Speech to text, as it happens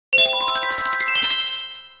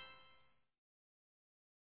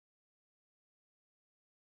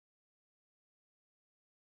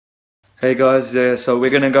Hey guys, so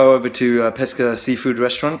we're gonna go over to PESCA seafood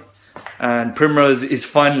restaurant, and Primrose is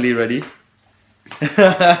finally ready.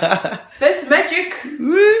 This magic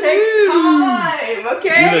takes time,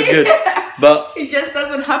 okay? You look good, but it just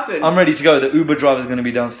doesn't happen. I'm ready to go. The Uber driver's gonna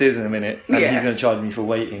be downstairs in a minute, and he's gonna charge me for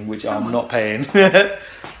waiting, which I'm not paying.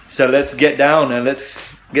 So let's get down and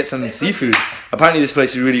let's get some seafood. Apparently this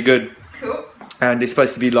place is really good. Cool. And it's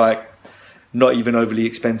supposed to be like not even overly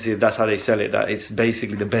expensive. That's how they sell it. That it's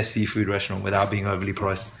basically the best seafood restaurant without being overly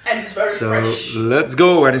priced. And it's very fresh. So let's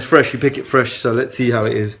go, and it's fresh. You pick it fresh. So let's see how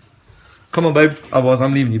it is. Come on, babe. Otherwise,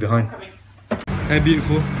 I'm leaving you behind. Hey,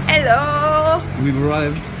 beautiful. Hello. We've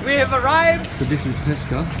arrived. We have arrived. So this is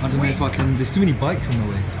PESCA. I don't know if I can. There's too many bikes in the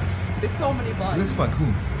way. There's so many bikes. It looks quite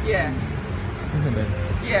cool. Yeah. Isn't it, babe?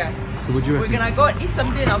 Yeah. So what do you reckon? We're gonna go and eat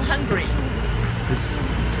some dinner. I'm hungry. This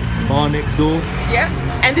bar next door. Yeah.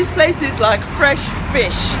 And this place is like fresh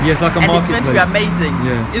fish. Yeah, it's like a marketplace. And it's meant to be amazing.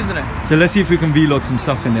 Yeah. Isn't it? So let's see if we can vlog some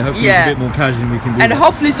stuff in there. Hopefully it's a bit more casual and we can do And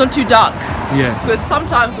hopefully it's not too dark. Yeah. Because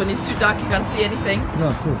sometimes when it's too dark you can't see anything. No,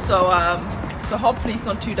 of course. So hopefully it's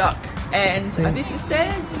not too dark. And are these the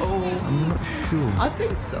stairs or? I'm not sure. I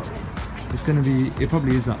think so. It's gonna be. It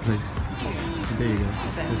probably is that place. So there you go.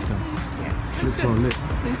 Let's go. Yeah. Looks well lit.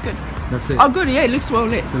 Looks good. That's it. Oh, good. Yeah, it looks well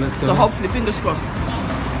lit. So let's go. So hopefully, fingers crossed.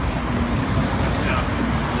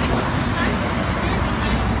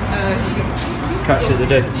 Catch of the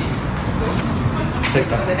day. Take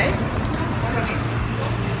that.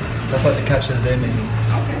 That's like the catch of the day menu.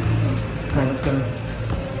 Okay. Come on, let's go.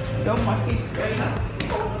 Don't my feet very much.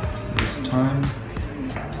 It's time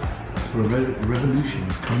for a revolution.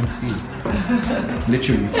 Come and see.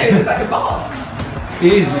 Literally. Yeah, it looks like a bar.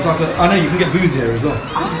 It is. It's like a. I know you can get booze here as well. Oh,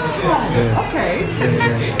 Yeah. okay.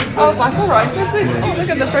 Yeah. I was like, all right, what's this? Oh, look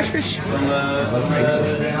at the fresh fish.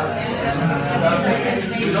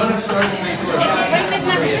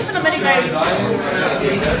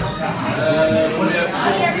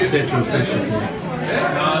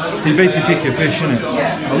 So you basically pick your fish, innit?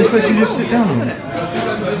 Yeah. Are we supposed to just sit down on it?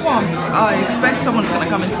 Well, I expect someone's going to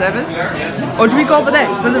come and serve us. Or do we go over there?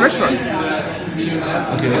 It's in the restaurant.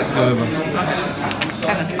 Okay, let's go over.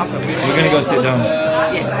 Hang on, I'll go. We're gonna go sit down.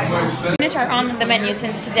 Yeah. Fish are on the menu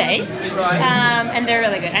since today, and they're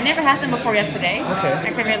really good. I never had them before yesterday. Okay. I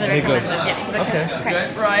can really There you go. recommend them. Yeah.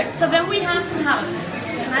 Okay. Right. So then we have some halibut.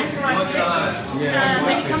 Nice white fish.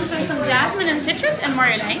 Then it comes with some jasmine and citrus and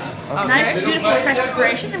marjoram. Nice, beautiful, fresh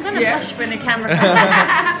preparation. I'm gonna flush when the camera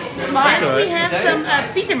comes. Smile. And we have some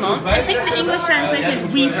petermont. I think the English translation is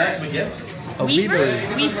weavers.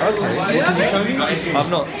 Weavers. Weavers. Okay. Can you show me? I'm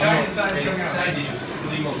not.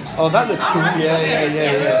 Oh, that looks cool.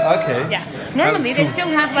 Yeah. Okay. Yeah. Normally they still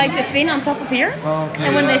have like the fin on top of here,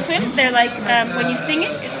 and when they swim, they're like when you sting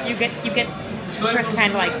it, you get the person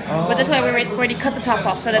kind of like. But that's why we already cut the top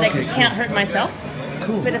off so that I can't hurt myself.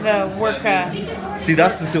 Cool. Bit of a work. See,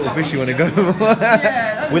 that's the sort of fish you want to go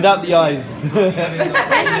without the eyes. Then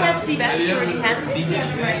we have sea bass. You already had this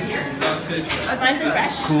right here. Nice and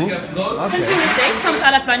fresh. Cool. Some tuna steak comes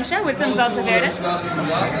a la plancha with some salsa verde.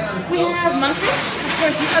 We have monkfish. Of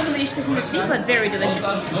course, the ugliest fish in the sea, but very delicious.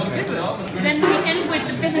 Then we end with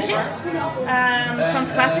the fish and chips.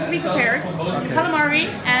 Comes classically prepared.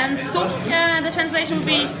 Calamari and top. The translation would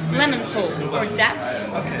be lemon sole or dap.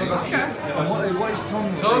 What is Tom? I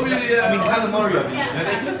mean, calamari.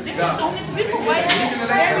 This is Tom. It's a beautiful white fish,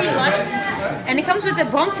 very light, and it comes with the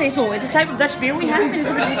Brand Saison. It's a type of Dutch beer we have, and it's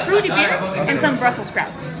a bit of a fruity beer and some Brussels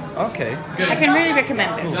sprouts. Okay. I can really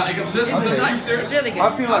recommend this. It's really good.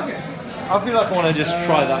 I feel like I want to just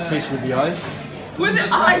try that fish with the eyes. With the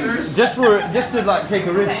eyes. Just to like take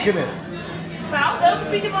a risk, innit?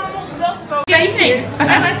 Thank you.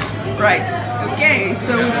 Right. Okay,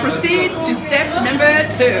 so we proceed to step number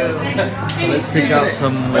 2. So let's pick out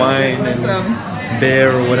some wine and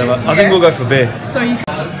beer or whatever. I think we'll go for beer. So you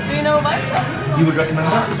Do you know about some? You would recommend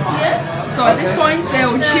that? Yes. So at this point they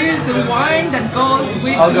will choose the wine that goes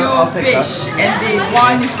with I'll your take that. fish, and the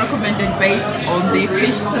wine is recommended based on the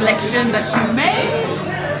fish selection that you made.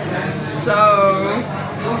 So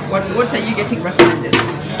what are you getting recommended?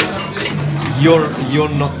 You're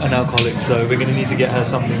not an alcoholic, so we're gonna need to get her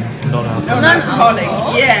something non-alcoholic. Non-alcoholic,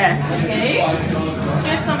 yeah. Okay. Do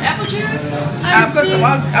you have some apple juice? I've got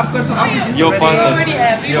some apple juice You're fine. You already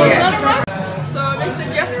have. You want another one? So Mr.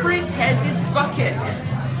 Jaspreet has his bucket.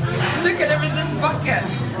 Look at him in this bucket.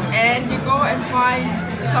 And you go and find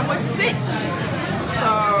somewhere to sit. So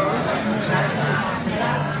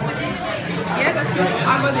yeah, that's good.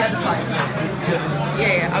 I'll go the other side.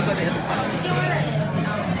 Yeah, I'll go the other side.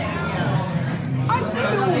 I see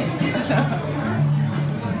you.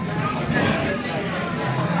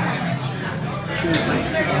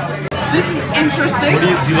 interesting. Do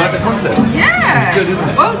you like the concept? Yeah. It's good, isn't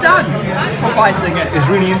it? Well done for finding it. It's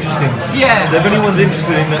really interesting. Yeah. So if anyone's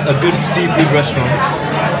interested in a good seafood restaurant,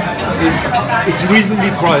 it's reasonably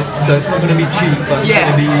priced, so it's not going to be cheap, but it's going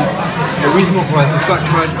to be a reasonable price. It's quite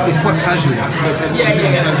casual.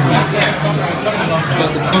 Yeah. But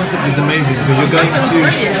the concept is amazing because you're going to.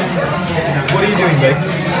 What are you doing, babe?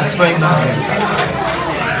 Explain that.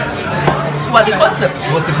 Well, the concept.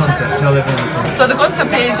 What's the concept? Tell everyone the concept. So the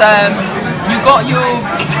concept is you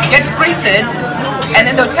get greeted, and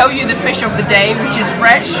then they'll tell you the fish of the day, which is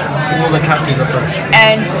fresh. All the catches are fresh.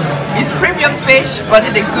 And it's premium fish, but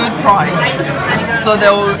at a good price. So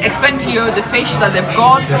they'll explain to you the fish that they've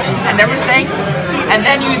got and everything. And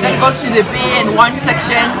then you go to the beer and wine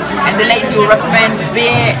section, and the lady will recommend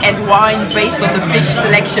beer and wine based on the fish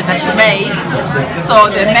selection that you made. So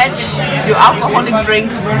they match your alcoholic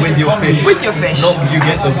drinks with your fish. With your fish. Not you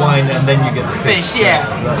get the wine and then you get the fish. Yeah.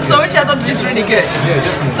 So which I thought was really good. Yeah,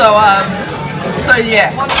 definitely. So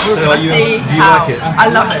yeah, we're gonna see how. Like it? I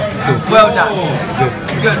love it. Cool. Well done.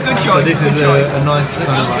 Good choice. So this is a nice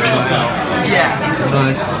kind of like night out. Yeah. A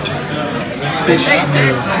nice fish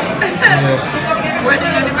meal.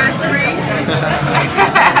 Wedding anniversary.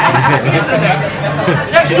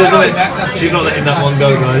 She's not letting that one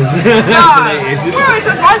go, guys. No, well, it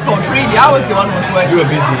was my fault really. I was the one who was working. You were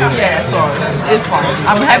busy, didn't you? Yeah, so it's fine.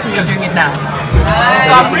 I'm happy you're doing it now.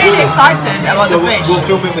 So I'm really excited about the fish. We'll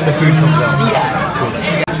film it when the food comes out. Yeah. Cool.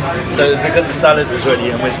 So it's because the salad was ready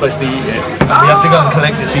and we're supposed to eat it. We have to go and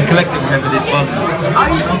collect it. So you collect it whenever this buzzes. Oh,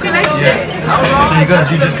 you can collect it?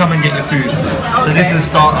 So you just come and get your food. Okay. So this is a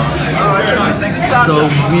starter. So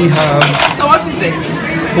we have. So what is this?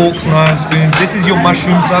 Forks, knives, spoons. This is your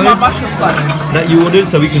mushroom salad. My mushroom salad. That you ordered,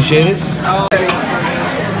 so we can share this. Oh.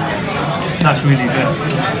 That's really good.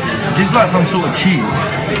 This is like some sort of cheese.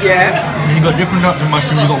 Yeah. And you got different types of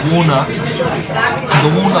mushrooms. You got walnuts. The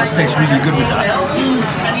walnuts taste really good with that.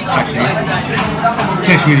 Actually, it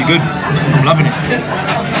tastes really good. I'm loving it.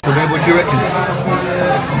 So, babe, what do you reckon?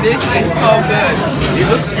 This is so good. It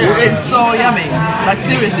looks awesome. It's so yummy. Like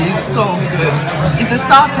seriously, it's so good. It's a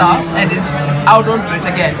starter, and I would order it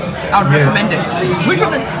again. I would recommend it. Which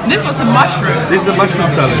one? This was the mushroom. This is the mushroom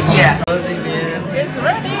salad. Yeah. It's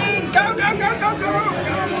ready. Go, go, go, go, go,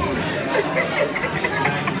 go.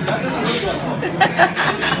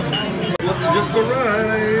 What's just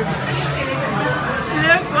arrived?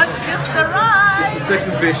 Look what's just arrived. It's the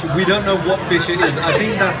second fish. We don't know what fish it is. I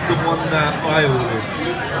think that's the one that I ordered.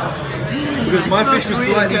 Because my fish was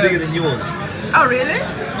really slightly good. bigger than yours. Oh, really?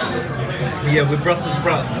 Yeah, with Brussels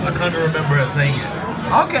sprouts. I kind of remember her saying it.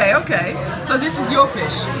 Okay. So this is your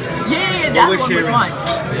fish. Yeah, that one was mine.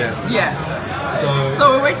 Yeah. So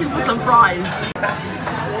we're waiting for some fries.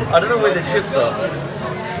 I don't know where the chips are.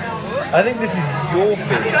 I think this is your I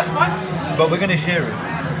think fish, that's mine. but we're gonna share it.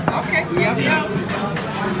 Okay. Yeah.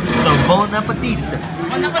 So bon appetit.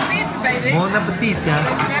 Bon appetit, baby. Bon appetit.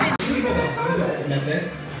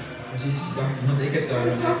 Want ik heb daar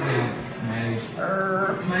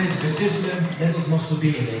mij is racisme net als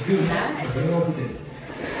masturberen.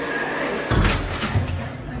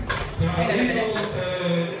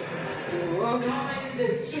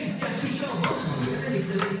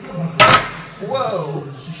 Whoa.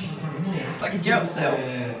 It's like a jail cell.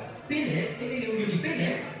 Pinnen, ik weet niet hoe jullie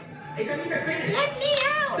pinnen. Ik kan niet meer pinnen. Let me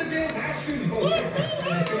out. Te veel waarschuwingsboten.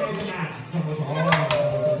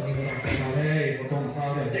 Nee, wat dan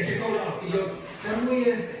vrouwen. Denk je gewoon af, idioot. Dan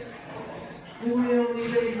moet je al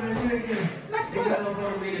niet tegen mij zeggen. Ik ben nog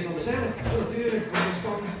wel een van mezelf. Natuurlijk, van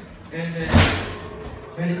ontspannen. En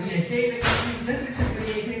bij de ING, letterlijk zeggen bij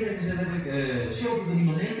de ING, dat is letterlijk zorg dat er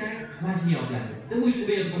niemand meekijkt, laat je niet afblijven. Dan moet je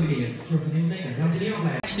proberen te combineren. Zorg dat er niemand meekijkt, laat je niet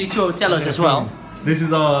afblijven. Actually, two hotellers as well. This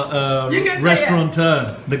is our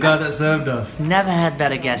restaurateur, the guy that served us. Never had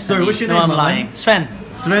better guests. Sorry, what's your no, name, I'm man? lying. Sven.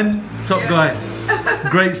 Sven, top guy.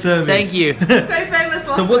 Great service. Thank you. Say famous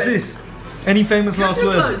last So what's this? Any famous last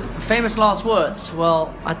words? Famous last words. Well,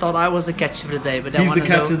 I thought I was the catch of the day, but that He's one the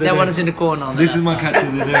is catch of the day. one is in the corner. On This is my catch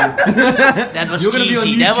of the day. That was You're gonna be on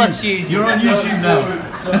cheesy. YouTube. That was cheesy. You're on YouTube now.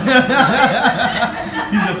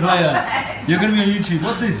 He's a player. You're gonna be on YouTube.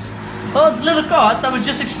 What's this? Well, it's little cards. I was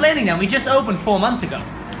just explaining them. We just opened 4 months ago.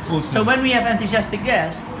 Awesome. So when we have enthusiastic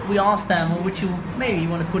guests, we ask them, well, would you maybe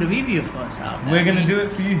want to put a review for us out there? We're gonna do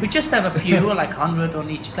it for you. We just have a few, like 100 on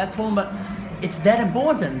each platform, but it's that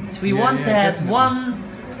important. We once had definitely. one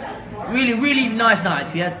really nice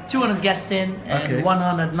night. We had 200 guests in and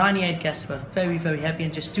 198 guests were very happy,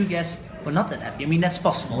 and just 2 guests were not that happy. I mean, that's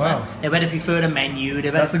possible. Wow. They whether prefer the menu,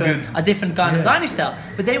 they That's whether a a different kind of dining style,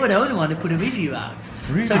 but they were the only one who put a review out.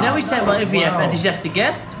 Really? So then we said, well, if we have Wow. enthusiastic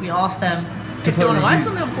guests, we asked them if they want to write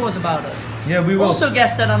something, of course, about us. Yeah, we will. Also,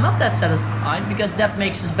 guests that are not that satisfied, because that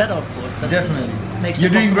makes us better, of course. That Definitely. makes You're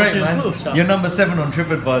it doing possible great, to man. improve. So. You're number 7 on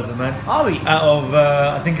TripAdvisor, man. Are we? Out of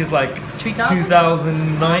I think it's like 3,000?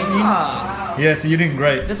 2090. Ah, Yeah, so you're doing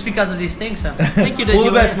great. that's because of these things. Huh? Thank you. That All you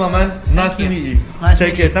the best, were my man. Nice to you. meet you. Nice to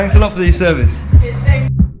Take meet care. you. Thanks a lot for your service.